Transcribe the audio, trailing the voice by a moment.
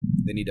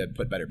they need to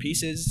put better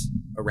pieces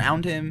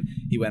around him.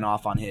 He went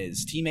off on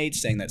his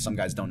teammates saying that some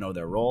guys don't know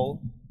their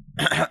role.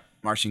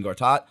 Marcin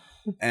Gortat.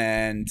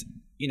 And,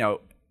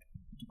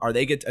 are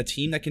they a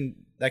team that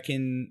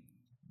can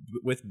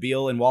with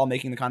Beal and Wall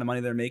making the kind of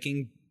money they're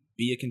making,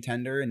 be a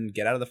contender and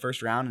get out of the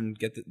first round and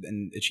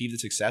and achieve the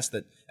success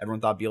that everyone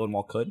thought Beal and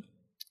Wall could?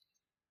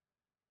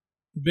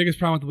 The biggest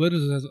problem with the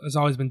Wizards has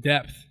always been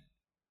depth.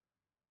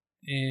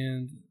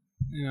 And,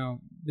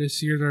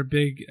 this year their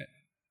big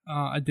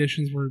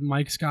additions were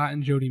Mike Scott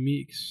and Jody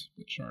Meeks,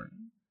 which are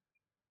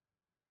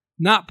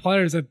not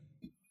players that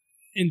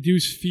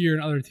induce fear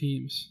in other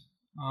teams.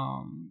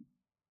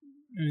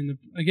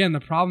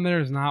 The problem there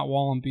is not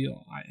Wall and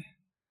Beal.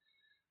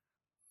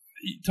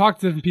 You talk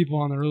to different people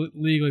on the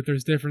league, like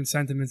there's different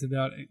sentiments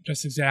about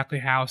just exactly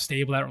how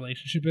stable that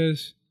relationship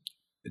is.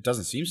 It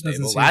doesn't seem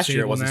stable. Last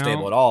year it wasn't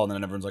stable at all, and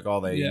then everyone's like, "Oh,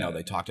 they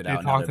talked it out."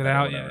 They talked it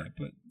out,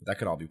 but that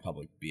could all be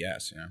public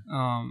BS,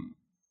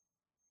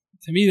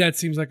 To me, that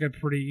seems like a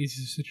pretty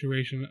easy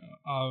situation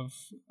of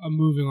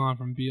moving on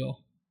from Beal.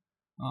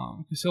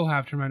 Because he'll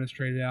have tremendous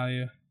trade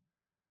value.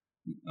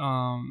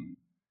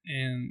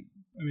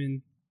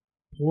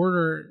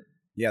 Porter.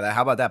 Yeah,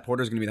 how about that?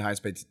 Porter's going to be the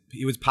highest paid.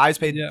 He was highest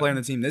paid player on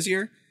the team this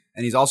year,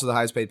 and he's also the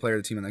highest paid player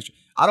of the team next year.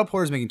 Otto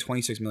Porter's making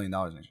 $26 million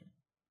next year.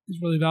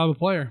 He's a really valuable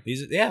player.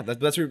 That's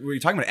what you're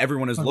talking about.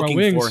 Everyone is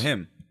looking for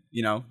him.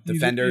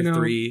 Defender,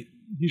 three,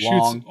 he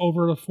long. Shoots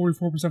over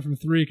 44% from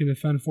three. Can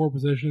defend 4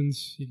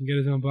 positions. He can get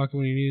his own bucket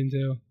when you need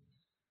him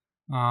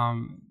to.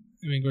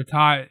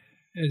 Gortat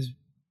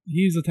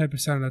he's the type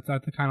of center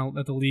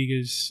that the league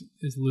is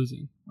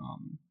losing,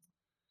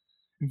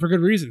 and for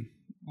good reason.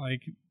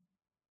 Like,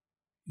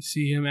 you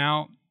see him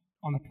out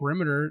on the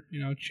perimeter,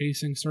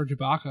 chasing Serge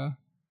Ibaka,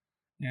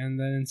 and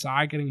then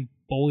inside getting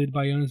bullied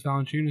by Jonas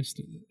Valanciunas.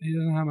 He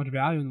doesn't have much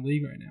value in the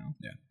league right now.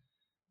 Yeah.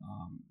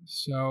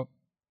 So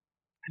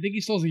I think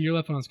he still has a year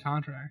left on his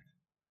contract.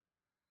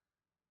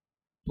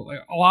 But like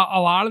a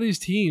lot of these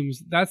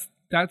teams, that's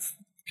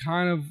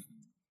kind of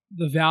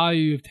the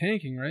value of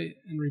tanking, right?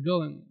 And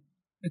rebuilding.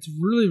 It's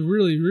really,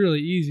 really, really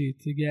easy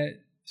to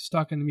get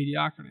stuck in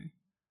mediocrity.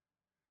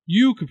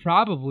 You could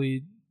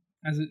probably,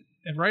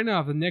 if right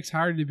now, if the Knicks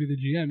hired you to be the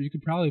GM, you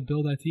could probably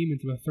build that team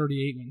into a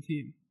 38-win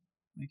team.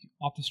 Like,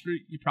 off the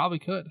street, you probably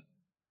could.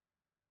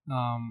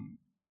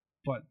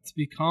 But to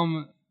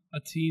become a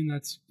team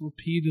that's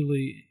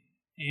repeatedly,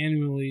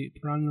 annually,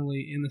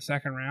 perennially in the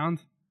second round,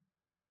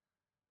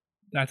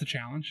 that's a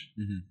challenge.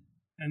 Mm-hmm.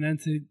 And then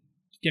to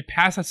get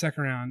past that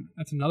second round,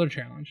 that's another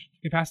challenge.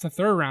 Get past the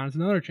third round, it's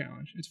another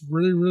challenge. It's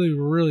really, really,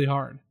 really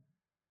hard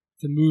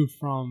to move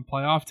from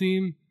playoff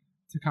team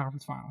to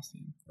conference finals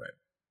team. Right.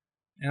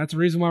 And that's the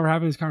reason why we're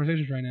having these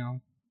conversations right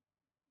now.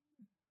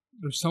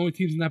 There's so many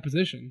teams in that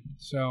position.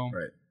 So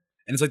right.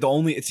 And it's like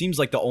it seems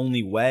like the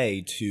only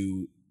way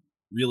to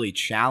really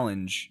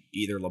challenge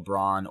either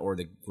LeBron or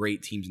the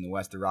great teams in the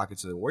West, the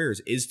Rockets or the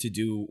Warriors, is to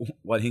do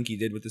what Hinkie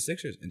did with the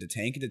Sixers and to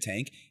tank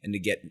and to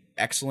get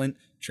excellent,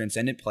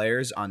 transcendent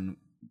players on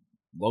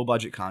low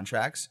budget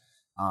contracts,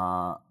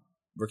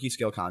 rookie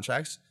scale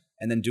contracts,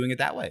 and then doing it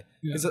that way.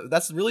 Because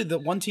that's really the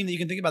one team that you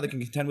can think about that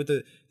can contend with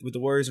the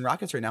Warriors and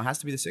Rockets right now has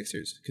to be the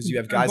Sixers, because you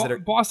have guys that are.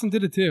 Boston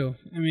did it too.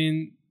 I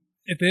mean,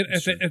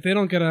 if they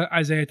don't get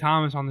Isaiah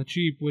Thomas on the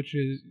cheap, which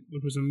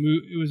was a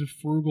move, it was a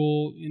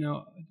frugal,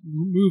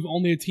 move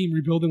only a team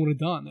rebuilding would have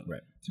done.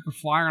 Right. Took a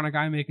flyer on a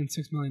guy making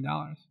 $6 million.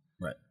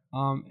 Right.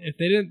 If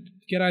they didn't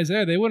get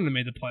Isaiah, they wouldn't have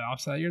made the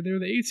playoffs that year. They were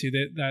the 8th seed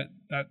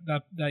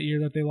that year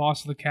that they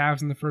lost to the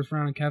Cavs in the first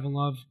round, and Kevin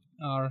Love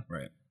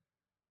right.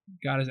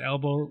 got his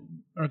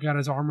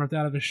arm ripped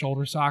out of his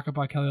shoulder socket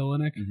by Kelly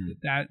Olynyk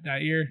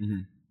that year.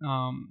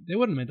 Mm-hmm. They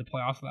wouldn't have made the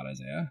playoffs without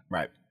Isaiah.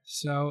 Right.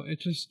 So it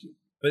just.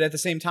 But at the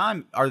same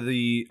time, are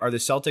the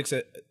Celtics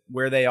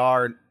where they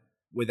are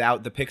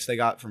without the picks they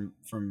got from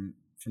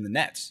the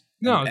Nets?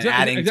 No, and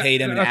adding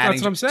Tatum and adding.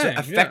 That's what I'm saying.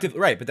 Effective,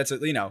 right? But that's That's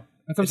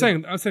what I'm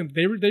saying. I'm saying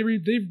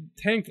they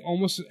tanked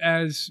almost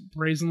as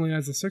brazenly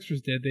as the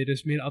Sixers did. They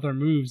just made other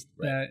moves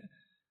that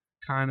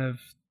kind of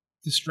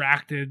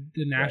distracted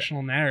the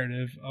national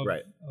narrative of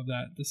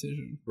that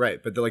decision.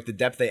 Right, but the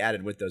depth they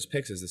added with those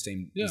picks is the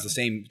same. Is the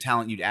same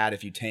talent you'd add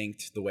if you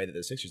tanked the way that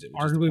the Sixers did.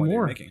 Which arguably is the point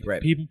more. Making.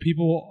 Right.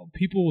 People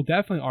will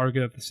definitely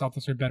argue that the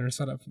Celtics are better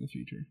set up for the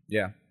future.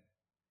 Yeah.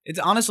 It's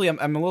honestly,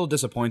 I'm a little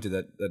disappointed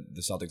that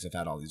the Celtics have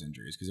had all these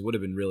injuries, because it would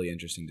have been really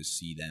interesting to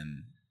see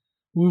them.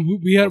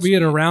 We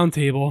had a round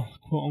table,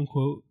 quote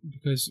unquote,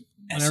 because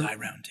SI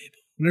round table.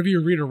 Whenever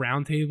you read a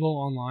round table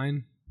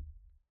online,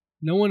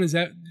 no one is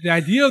at the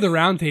idea of the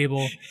round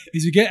table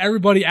is you get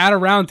everybody at a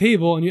round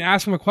table and you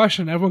ask them a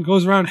question. Everyone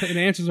goes around and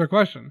answers their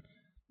question.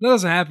 That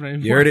doesn't happen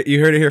anymore. You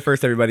heard it here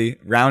first, everybody.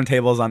 Round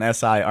tables on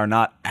SI are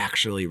not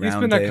actually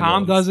round tables.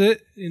 Epistemological does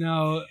it,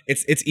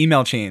 It's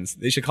email chains.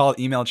 They should call it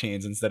email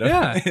chains instead of.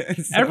 Yeah,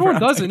 everyone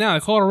does it now.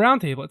 They call it a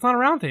round table. It's not a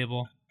round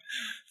table.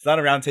 It's not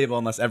a round table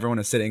unless everyone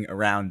is sitting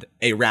around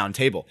a round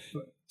table.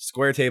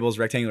 Square tables,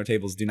 rectangular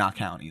tables do not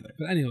count either.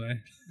 But anyway,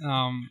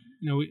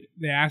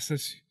 they asked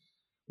us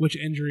which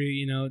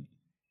injury, do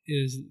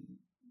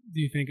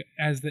you think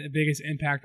has the biggest impact